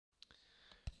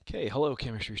Okay, hello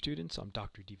chemistry students. I'm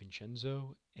Dr.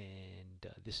 DiVincenzo, and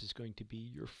this is going to be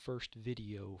your first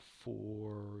video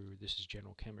this is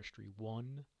General Chemistry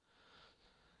 1.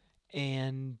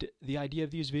 And the idea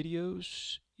of these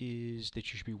videos is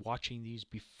that you should be watching these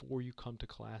before you come to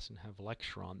class and have a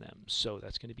lecture on them. So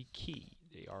that's going to be key.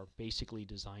 They are basically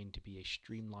designed to be a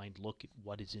streamlined look at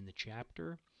what is in the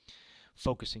chapter,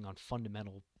 focusing on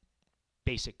fundamental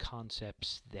basic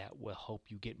concepts that will help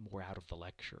you get more out of the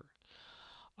lecture.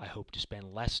 I hope to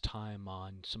spend less time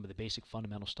on some of the basic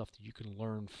fundamental stuff that you can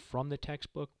learn from the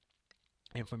textbook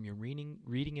and from your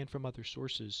reading and from other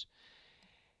sources,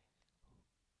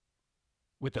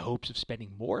 with the hopes of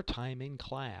spending more time in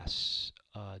class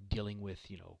dealing with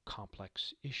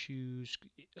complex issues,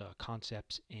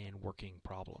 concepts, and working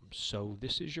problems. So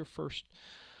this is your first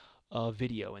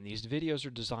video, and these videos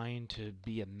are designed to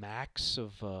be a max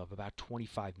of about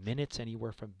 25 minutes,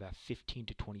 anywhere from about 15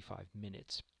 to 25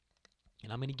 minutes.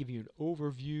 And I'm going to give you an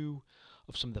overview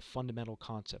of some of the fundamental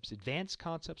concepts. Advanced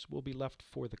concepts will be left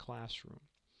for the classroom.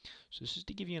 So this is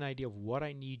to give you an idea of what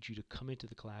I need you to come into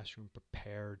the classroom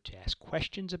prepared to ask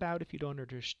questions about if you don't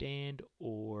understand,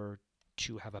 or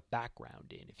to have a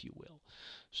background in, if you will.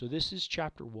 So this is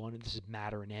Chapter 1, and this is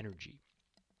Matter and Energy,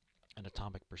 an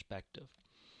atomic perspective.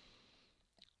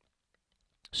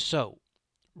 So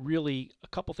really, a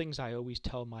couple things I always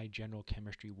tell my General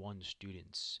Chemistry 1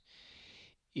 students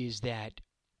is that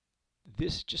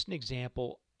this is just an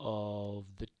example of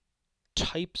the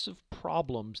types of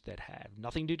problems that have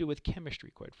nothing to do with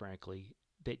chemistry, quite frankly,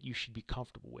 that you should be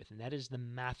comfortable with, and that is the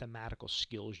mathematical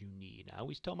skills you need. I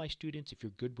always tell my students, if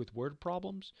you're good with word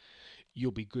problems,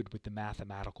 you'll be good with the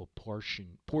mathematical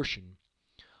portion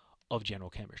of general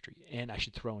chemistry. And I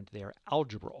should throw into there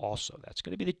algebra also. That's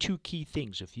going to be the two key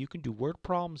things. If you can do word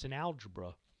problems and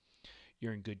algebra,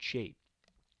 you're in good shape.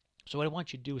 So what I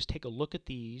want you to do is take a look at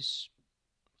these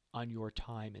on your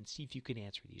time and see if you can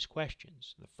answer these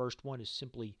questions. The first one is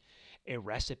simply a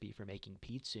recipe for making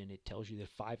pizza, and it tells you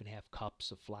that 5.5 cups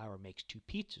of flour makes 2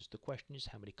 pizzas. The question is,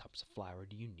 how many cups of flour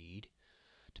do you need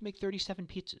to make 37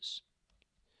 pizzas?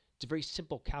 It's a very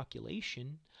simple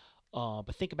calculation,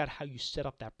 but think about how you set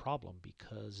up that problem,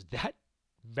 because that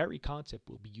very concept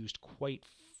will be used quite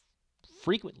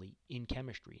frequently in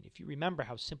chemistry. And if you remember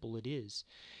how simple it is,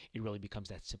 it really becomes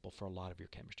that simple for a lot of your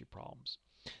chemistry problems.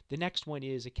 The next one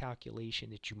is a calculation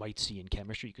that you might see in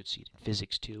chemistry. You could see it in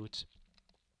physics too. It's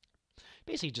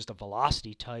basically just a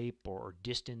velocity type or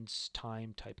distance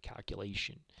time type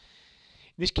calculation.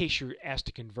 In this case, you're asked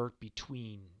to convert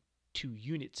between two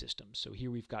unit systems. So here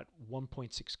we've got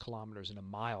 1.6 kilometers in a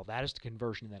mile. That is the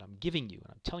conversion that I'm giving you.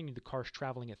 And I'm telling you the car's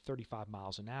traveling at 35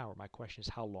 miles an hour. My question is,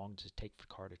 how long does it take for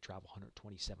the car to travel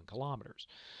 127 kilometers?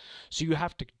 So you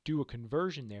have to do a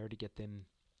conversion there to get them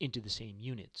into the same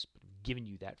units. But I've given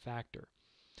you that factor.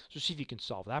 So see if you can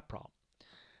solve that problem.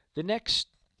 The next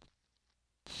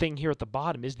thing here at the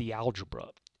bottom is the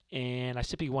algebra. And I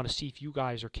simply want to see if you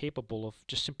guys are capable of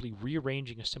just simply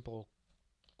rearranging a simple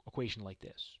equation like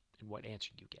this and what answer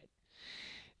you get.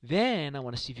 Then I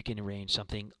want to see if you can arrange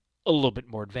something a little bit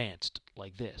more advanced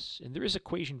like this. And there is an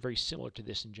equation very similar to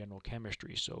this in general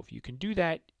chemistry. So if you can do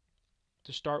that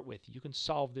to start with, you can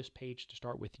solve this page to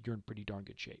start with, you're in pretty darn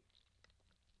good shape.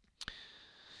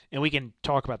 And we can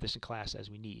talk about this in class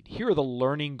as we need. Here are the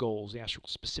learning goals, the actual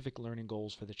specific learning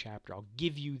goals for the chapter. I'll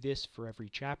give you this for every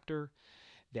chapter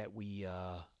that we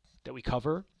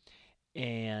cover,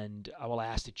 and I will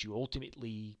ask that you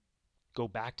ultimately go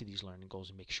back to these learning goals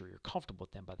and make sure you're comfortable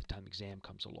with them by the time the exam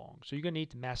comes along. So you're going to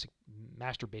need to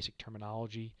master basic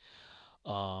terminology,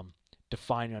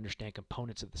 define and understand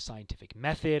components of the scientific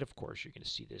method. Of course, you're going to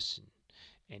see this in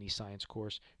any science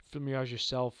course. Familiarize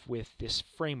yourself with this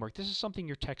framework. This is something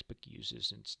your textbook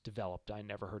uses, and it's developed. I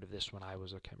never heard of this when I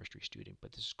was a chemistry student,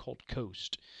 but this is called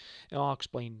COAST. And I'll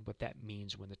explain what that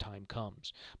means when the time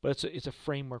comes. But it's a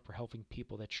framework for helping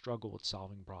people that struggle with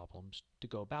solving problems to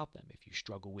go about them. If you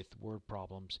struggle with word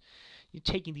problems,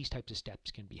 taking these types of steps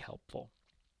can be helpful.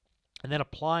 And then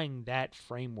applying that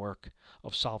framework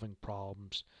of solving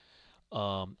problems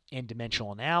and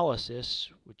dimensional analysis,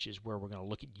 which is where we're going to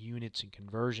look at units and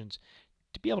conversions,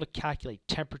 to be able to calculate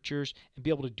temperatures and be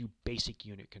able to do basic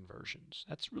unit conversions.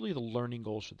 That's really the learning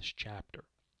goals for this chapter.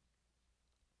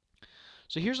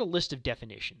 So here's a list of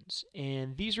definitions,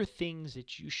 and these are things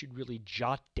that you should really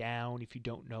jot down if you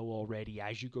don't know already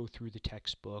as you go through the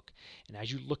textbook and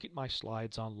as you look at my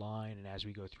slides online and as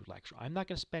we go through lecture. I'm not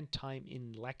going to spend time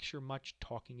in lecture much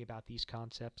talking about these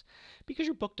concepts because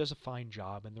your book does a fine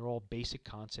job and they're all basic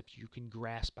concepts you can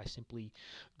grasp by simply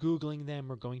Googling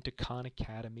them or going to Khan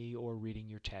Academy or reading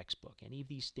your textbook. Any of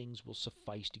these things will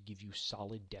suffice to give you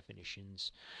solid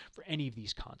definitions for any of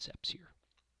these concepts here.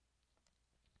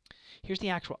 Here's the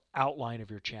actual outline of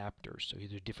your chapters. So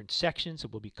there are different sections,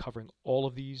 and we'll be covering all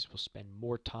of these. We'll spend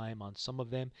more time on some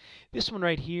of them. This one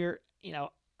right here,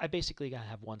 I basically gotta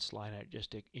have one slide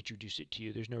just to introduce it to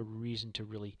you. There's no reason to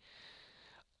really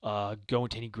go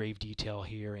into any grave detail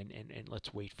here, and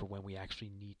let's wait for when we actually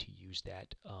need to use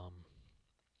that.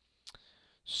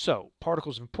 So,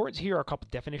 particles of importance, here are a couple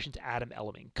of definitions: atom,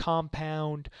 element,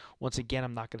 compound. Once again,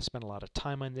 I'm not going to spend a lot of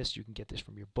time on this. You can get this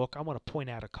from your book. I want to point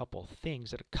out a couple of things.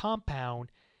 That a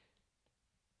compound,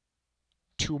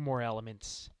 two or more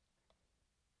elements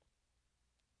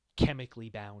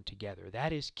chemically bound together.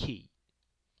 That is key.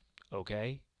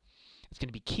 Okay? It's going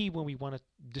to be key when we want to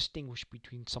distinguish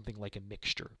between something like a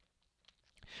mixture.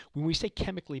 When we say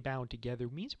chemically bound together,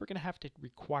 it means we're going to have to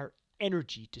require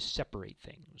energy to separate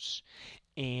things.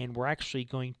 And we're actually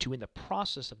going to, in the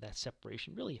process of that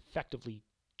separation, really effectively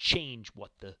change what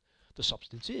the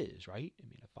substance is, right? I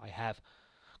mean, if I have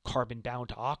carbon bound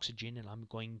to oxygen and I'm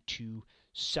going to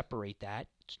separate that,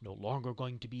 it's no longer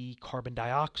going to be carbon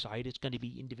dioxide, it's going to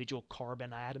be individual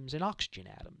carbon atoms and oxygen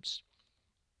atoms.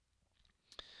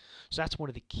 So that's one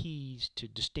of the keys to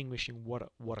distinguishing what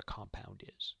a compound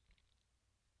is.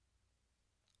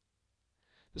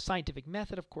 The scientific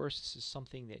method, of course, this is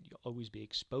something that you'll always be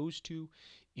exposed to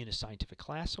in a scientific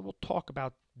class. So we'll talk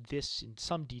about this in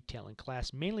some detail in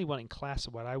class. Mainly what I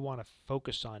want to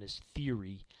focus on is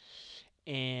theory.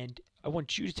 And I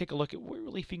want you to take a look at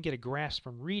really if you can get a grasp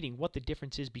from reading what the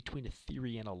difference is between a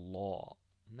theory and a law.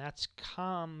 And that's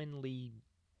commonly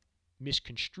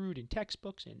misconstrued in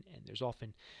textbooks, and there's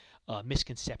often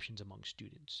misconceptions among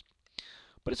students.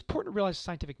 But it's important to realize the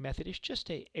scientific method is just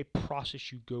a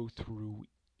process you go through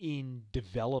in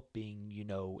developing,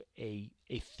 a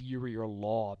theory or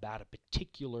law about a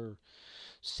particular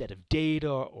set of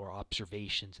data or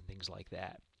observations and things like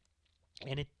that.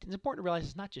 And it's important to realize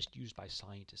it's not just used by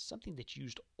scientists, it's something that's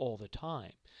used all the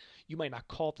time. You might not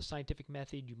call it the scientific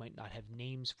method, you might not have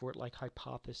names for it like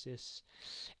hypothesis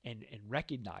and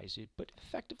recognize it, but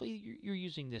effectively you're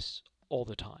using this all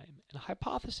the time. And a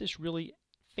hypothesis, really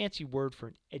fancy word for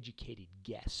an educated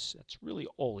guess. That's really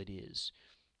all it is.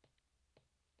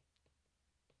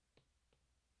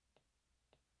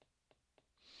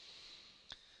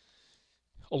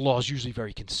 A law is usually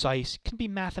very concise. It can be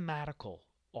mathematical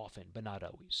often, but not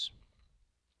always.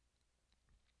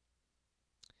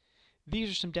 These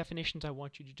are some definitions I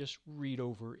want you to just read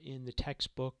over in the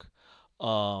textbook. They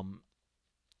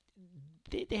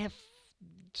have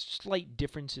slight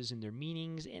differences in their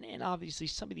meanings, and obviously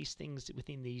some of these things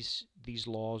within these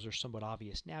laws are somewhat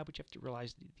obvious now, but you have to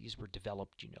realize that these were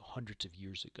developed, hundreds of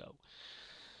years ago.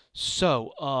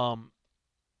 So,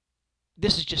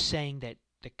 this is just saying that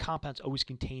the compounds always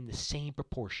contain the same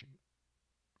proportion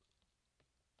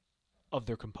of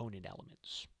their component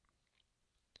elements.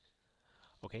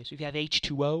 Okay, so if you have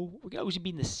H2O, we're always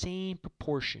be in the same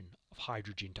proportion of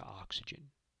hydrogen to oxygen.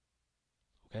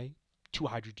 Okay, 2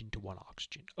 hydrogen to 1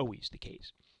 oxygen, always the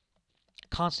case.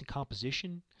 Constant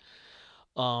composition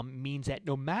means that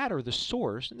no matter the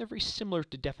source, and they're very similar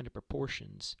to definite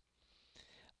proportions,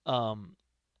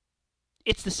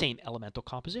 it's the same elemental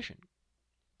composition.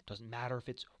 It doesn't matter if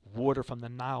it's water from the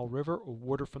Nile River or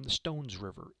water from the Stones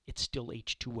River, it's still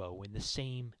H2O in the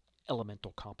same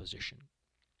elemental composition.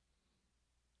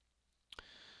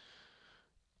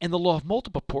 And the law of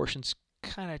multiple proportions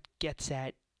kind of gets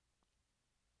at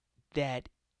that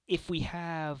if we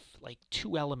have like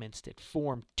two elements that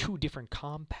form two different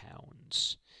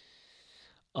compounds,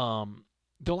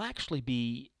 there'll actually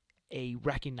be a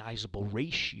recognizable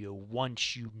ratio.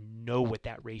 Once you know what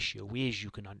that ratio is, you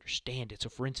can understand it. So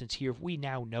for instance here, if we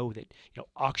now know that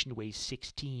oxygen weighs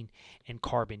 16 and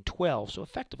carbon 12, so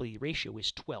effectively the ratio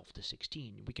is 12 to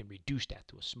 16. We can reduce that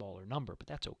to a smaller number, but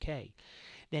that's okay.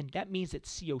 Then that means that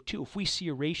CO2, if we see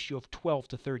a ratio of 12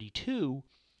 to 32,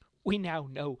 we now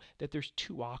know that there's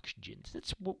 2 oxygens.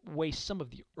 That's the way some of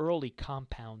the early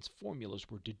compounds formulas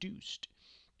were deduced,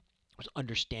 was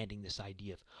understanding this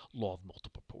idea of law of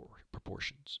multiple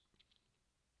proportions.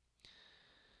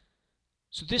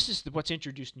 So this is what's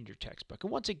introduced in your textbook.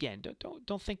 And once again,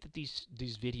 don't think that these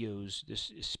videos, this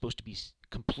is supposed to be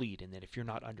complete, and that if you're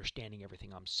not understanding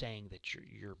everything I'm saying that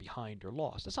you're behind or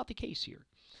lost. That's not the case here.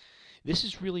 This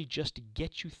is really just to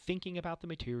get you thinking about the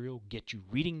material, get you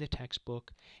reading the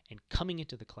textbook, and coming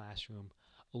into the classroom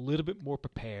a little bit more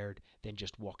prepared than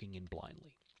just walking in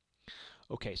blindly.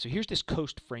 Okay, so here's this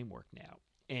COAST framework now.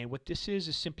 And what this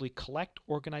is simply collect,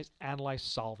 organize, analyze,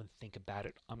 solve, and think about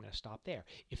it. I'm going to stop there.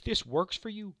 If this works for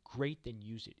you, great, then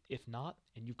use it. If not,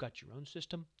 and you've got your own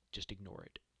system, just ignore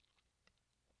it.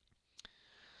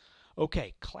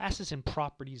 Okay, classes and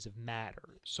properties of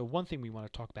matter. So one thing we want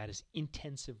to talk about is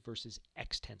intensive versus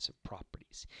extensive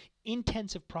properties.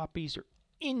 Intensive properties are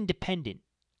independent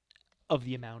of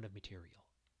the amount of material,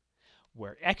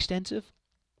 where extensive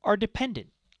are dependent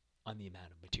on the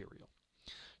amount of material.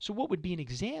 So what would be an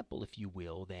example, if you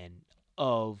will, then,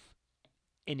 of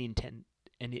an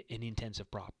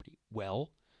intensive property?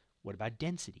 Well, what about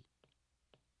density?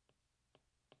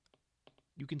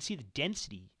 You can see the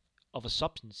density of a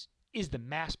substance is the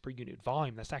mass per unit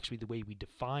volume. That's actually the way we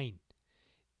define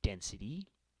density.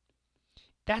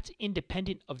 That's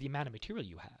independent of the amount of material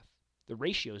you have. The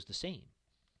ratio is the same.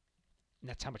 And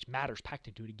that's how much matter is packed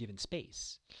into a given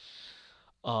space.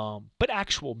 But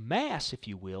actual mass, if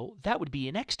you will, that would be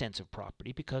an extensive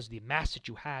property because the mass that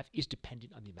you have is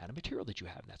dependent on the amount of material that you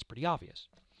have. And that's pretty obvious.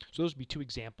 So those would be two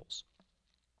examples.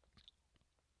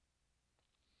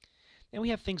 Then we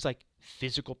have things like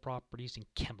physical properties and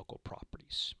chemical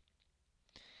properties.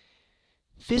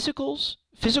 Physical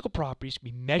properties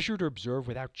can be measured or observed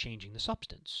without changing the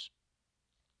substance.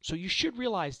 So you should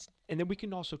realize, and then we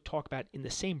can also talk about in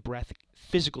the same breath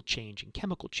physical change and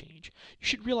chemical change. You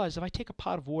should realize if I take a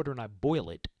pot of water and I boil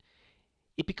it,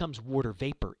 it becomes water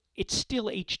vapor. It's still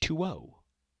H2O.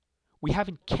 We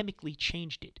haven't chemically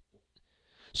changed it.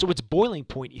 So its boiling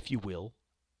point, if you will,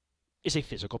 is a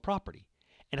physical property.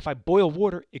 And if I boil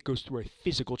water, it goes through a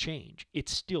physical change.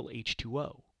 It's still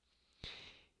H2O.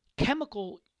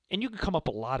 Chemical, and you can come up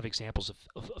with a lot of examples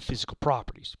of physical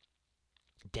properties.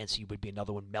 Density would be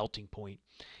another one, melting point.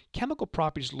 Chemical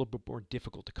properties are a little bit more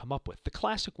difficult to come up with. The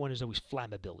classic one is always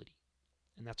flammability.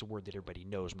 And that's a word that everybody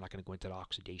knows. I'm not going to go into the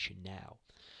oxidation now.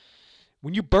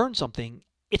 When you burn something,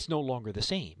 it's no longer the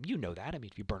same. You know that. I mean,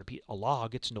 if you burn a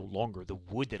log, it's no longer the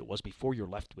wood that it was before. You're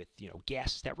left with,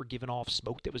 gases that were given off,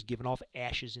 smoke that was given off,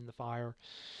 ashes in the fire.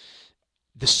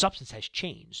 The substance has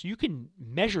changed. So you can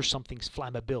measure something's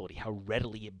flammability, how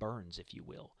readily it burns, if you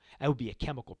will. That would be a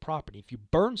chemical property. If you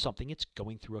burn something, it's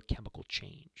going through a chemical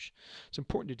change. It's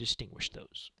important to distinguish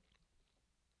those.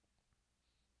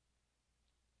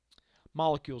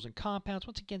 Molecules and compounds.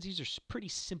 Once again, these are pretty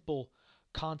simple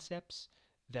concepts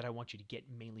that I want you to get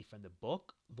mainly from the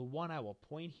book. The one I will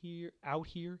point out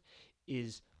here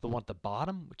is the one at the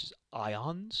bottom, which is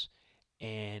ions,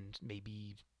 and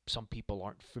maybe some people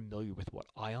aren't familiar with what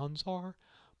ions are,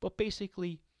 but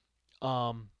basically,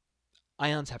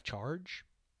 ions have charge.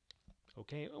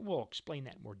 Okay, we'll explain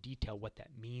that in more detail, what that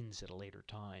means at a later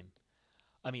time.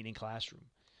 I mean, in classroom.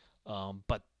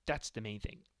 But that's the main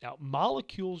thing. Now,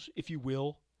 molecules, if you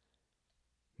will,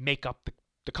 make up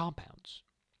the compounds.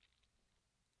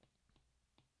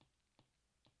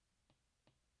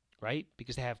 Right?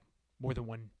 Because they have more than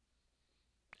one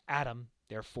atom.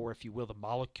 Therefore, if you will, the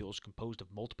molecule is composed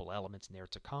of multiple elements, and there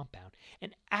it's a compound.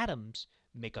 And atoms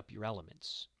make up your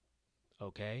elements.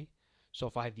 Okay? So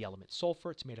if I have the element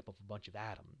sulfur, it's made up of a bunch of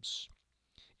atoms.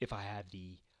 If I have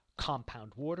the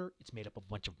compound water, it's made up of a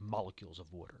bunch of molecules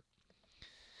of water.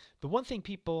 The one thing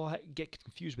people get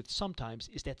confused with sometimes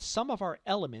is that some of our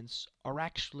elements are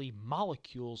actually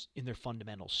molecules in their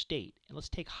fundamental state. And let's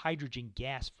take hydrogen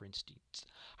gas, for instance.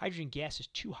 Hydrogen gas is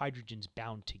two hydrogens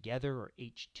bound together, or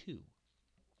H2.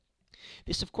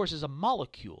 This, of course, is a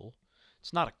molecule.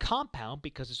 It's not a compound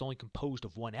because it's only composed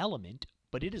of one element,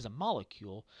 but it is a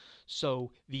molecule.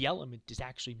 So the element is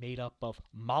actually made up of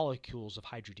molecules of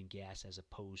hydrogen gas as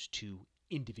opposed to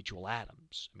individual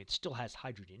atoms. I mean, it still has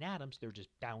hydrogen atoms. They're just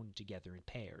bound together in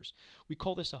pairs. We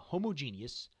call this a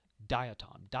homogeneous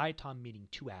diatom. Diatom meaning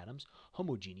two atoms,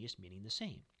 homogeneous meaning the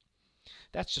same.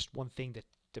 That's just one thing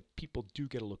that people do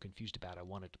get a little confused about. I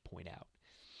wanted to point out.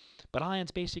 But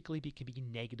ions basically can be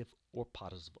negative or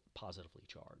positively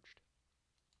charged.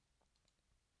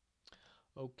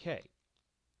 Okay.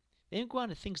 Then we go on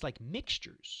to things like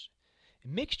mixtures.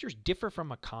 Mixtures differ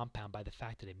from a compound by the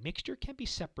fact that a mixture can be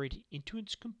separated into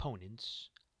its components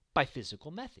by physical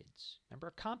methods. Remember,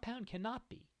 a compound cannot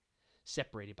be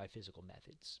separated by physical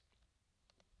methods.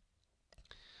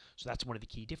 So that's one of the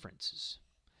key differences.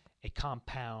 A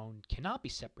compound cannot be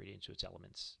separated into its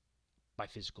elements by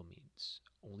physical means,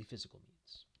 only physical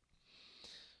means.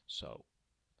 So,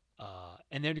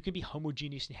 and then there can be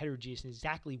homogeneous and heterogeneous, and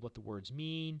exactly what the words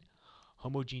mean.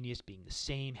 Homogeneous being the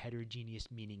same, heterogeneous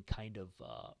meaning kind of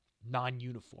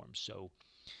non-uniform. So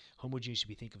Homogeneous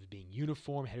we think of as being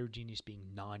uniform, heterogeneous being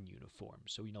non-uniform.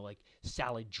 So, like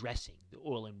salad dressing, the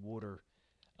oil and water,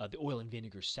 the oil and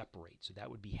vinegar separate. So that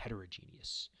would be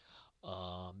heterogeneous.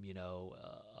 Um, you know,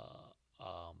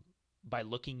 by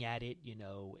looking at it,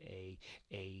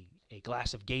 a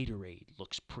glass of Gatorade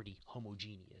looks pretty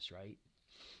homogeneous, right?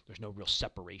 There's no real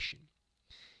separation.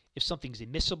 If something's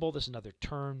immiscible, there's another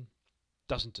term,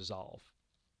 doesn't dissolve.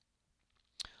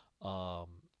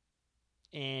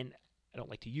 And I don't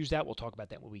like to use that. We'll talk about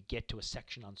that when we get to a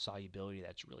section on solubility.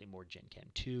 That's really more Gen Chem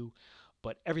 2.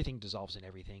 But everything dissolves in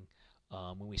everything.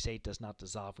 When we say it does not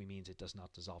dissolve, we mean it does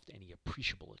not dissolve to any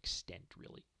appreciable extent,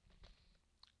 really.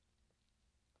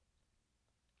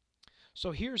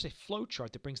 So here's a flow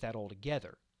chart that brings that all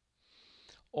together.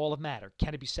 All of matter.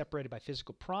 Can it be separated by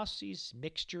physical processes?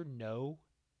 Mixture? No.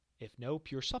 If no,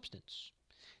 pure substance.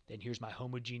 Then here's my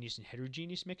homogeneous and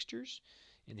heterogeneous mixtures.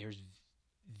 And there's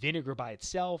vinegar by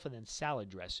itself, and then salad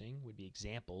dressing would be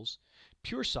examples.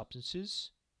 Pure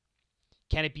substances.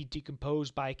 Can it be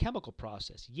decomposed by a chemical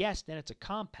process? Yes, then it's a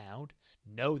compound.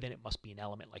 No, then it must be an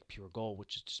element like pure gold,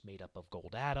 which is just made up of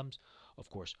gold atoms. Of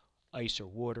course, ice or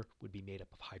water would be made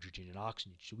up of hydrogen and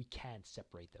oxygen, so we can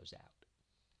separate those out.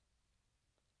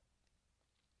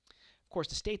 Of course,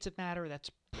 the states of matter,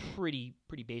 that's pretty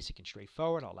basic and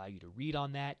straightforward. I'll allow you to read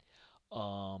on that.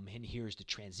 And here's the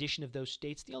transition of those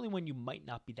states. The only one you might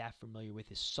not be that familiar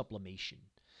with is sublimation.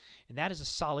 And that is a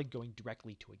solid going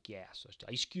directly to a gas. So it's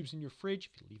ice cubes in your fridge.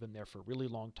 If you leave them there for a really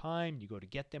long time, you go to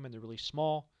get them and they're really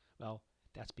small, well,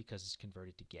 that's because it's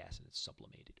converted to gas and it's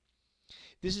sublimated.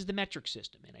 This is the metric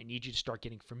system, and I need you to start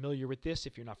getting familiar with this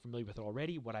if you're not familiar with it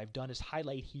already. What I've done is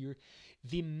highlight here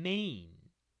the main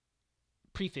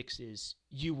prefixes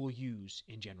you will use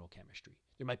in general chemistry.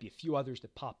 There might be a few others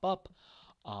that pop up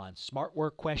on smart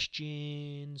work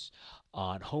questions,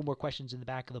 on homework questions in the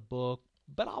back of the book,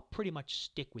 but I'll pretty much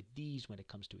stick with these when it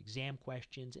comes to exam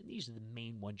questions, and these are the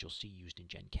main ones you'll see used in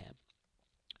Gen Chem.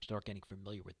 Start getting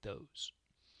familiar with those.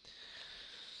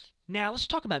 Now, let's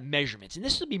talk about measurements, and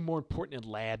this will be more important in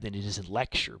lab than it is in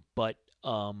lecture, but,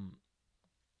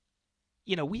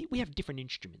 we have different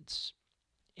instruments,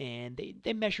 and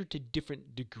they measure to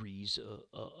different degrees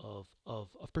of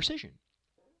precision.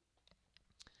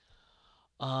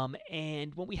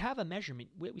 And when we have a measurement,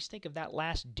 we think of that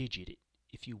last digit,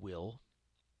 if you will.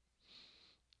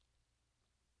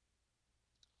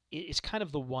 It's kind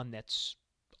of the one that's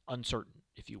uncertain,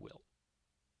 if you will.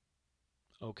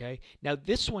 Okay? Now,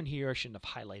 this one here, I shouldn't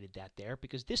have highlighted that there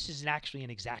because this is actually an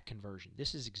exact conversion.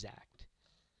 This is exact,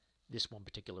 this one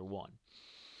particular one.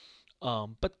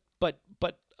 But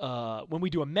when we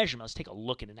do a measurement, let's take a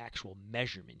look at an actual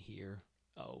measurement here.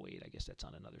 Oh, wait, I guess that's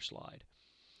on another slide.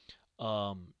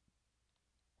 So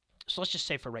let's just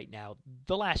say for right now,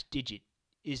 the last digit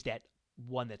is that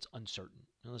one that's uncertain.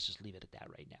 And let's just leave it at that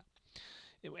right now.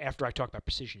 After I talk about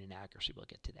precision and accuracy, we'll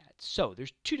get to that. So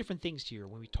there's two different things here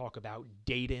when we talk about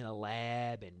data in a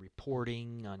lab and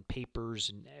reporting on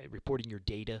papers and reporting your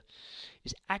data,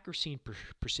 is accuracy and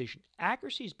precision.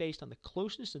 Accuracy is based on the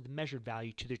closeness of the measured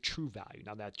value to the true value.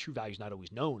 Now, that true value is not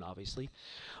always known, obviously,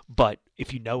 but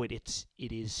if you know it,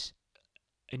 it is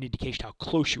an indication how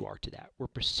close you are to that. Where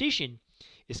precision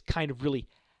is kind of really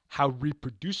how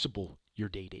reproducible your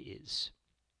data is.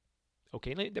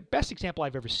 Okay, the best example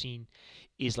I've ever seen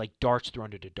is like darts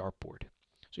thrown at a dartboard.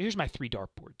 So here's my 3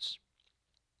 dartboards.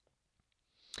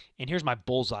 And here's my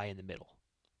bullseye in the middle.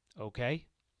 Okay?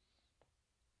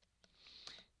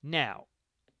 Now,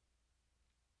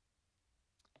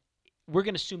 we're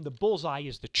going to assume the bullseye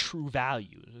is the true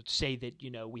value. Let's say that,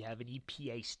 we have an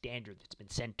EPA standard that's been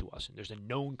sent to us, and there's a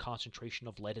known concentration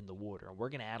of lead in the water, and we're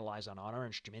going to analyze on our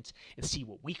instruments and see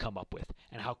what we come up with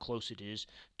and how close it is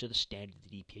to the standard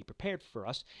that EPA prepared for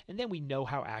us, and then we know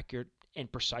how accurate and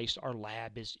precise our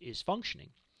lab is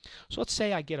functioning. So let's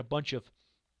say I get a bunch of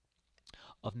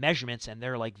measurements, and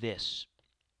they're like this.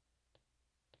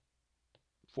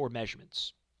 4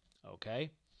 measurements.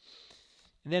 Okay?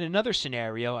 And then another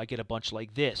scenario, I get a bunch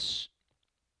like this.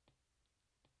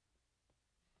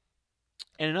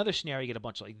 And another scenario, I get a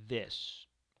bunch like this.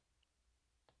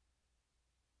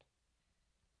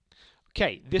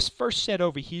 Okay, this first set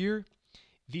over here,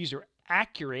 these are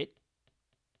accurate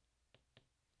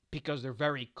because they're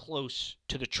very close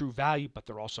to the true value, but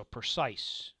they're also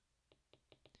precise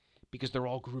because they're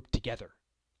all grouped together.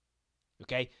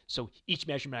 Okay, so each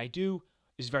measurement I do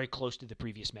is very close to the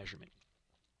previous measurement.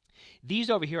 These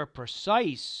over here are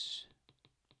precise,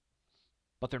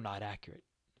 but they're not accurate.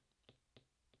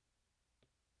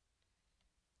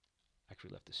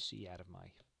 Actually left the C out of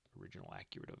my original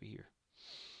accurate over here.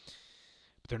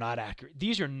 But they're not accurate.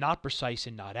 These are not precise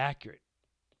and not accurate.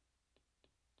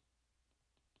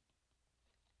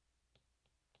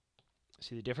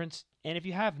 See the difference? And if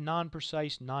you have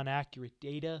non-precise, non-accurate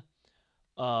data,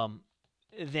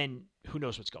 then who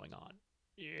knows what's going on?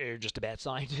 You're just a bad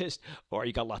scientist, or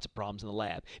you got lots of problems in the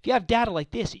lab. If you have data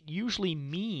like this, it usually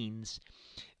means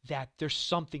that there's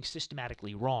something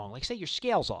systematically wrong. Like say your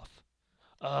scale's off.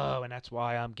 Oh, and that's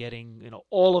why I'm getting,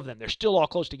 all of them. They're still all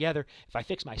close together. If I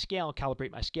fix my scale and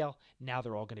calibrate my scale, now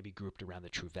they're all going to be grouped around the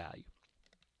true value.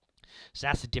 So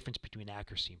that's the difference between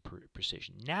accuracy and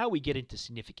precision. Now we get into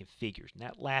significant figures, and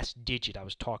that last digit I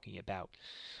was talking about.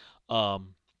 So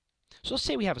let's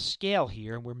say we have a scale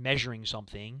here, and we're measuring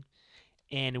something,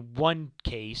 and in one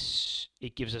case,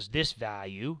 it gives us this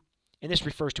value, and this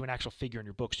refers to an actual figure in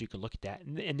your book, so you can look at that.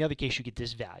 And in the other case, you get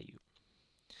this value.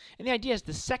 And the idea is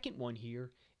the second one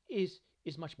here is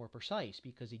much more precise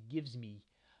because it gives me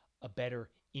a better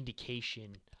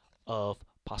indication of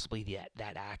possibly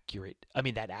that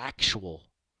actual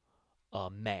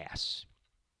mass.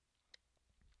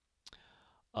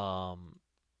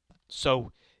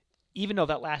 So even though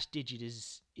that last digit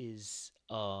is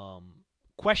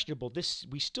questionable, this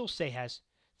we still say has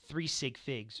 3 sig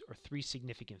figs, or 3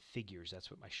 significant figures.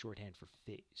 That's what my shorthand for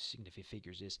significant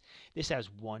figures is. This has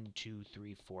 1, 2,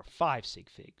 3, 4, 5 sig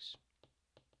figs.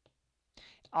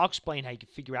 I'll explain how you can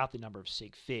figure out the number of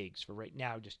sig figs. For right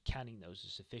now, just counting those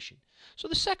is sufficient. So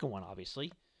the second one,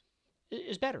 obviously,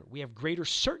 is better. We have greater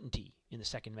certainty in the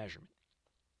second measurement.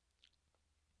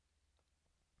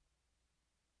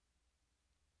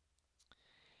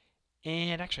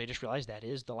 And actually, I just realized that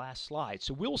is the last slide.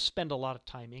 So we'll spend a lot of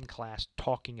time in class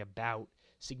talking about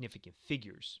significant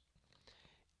figures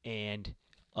and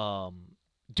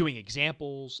doing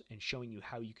examples and showing you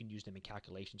how you can use them in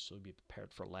calculations so you'll be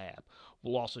prepared for lab.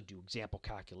 We'll also do example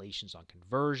calculations on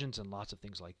conversions and lots of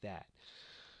things like that.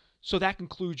 So that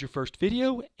concludes your first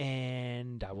video,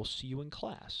 and I will see you in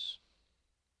class.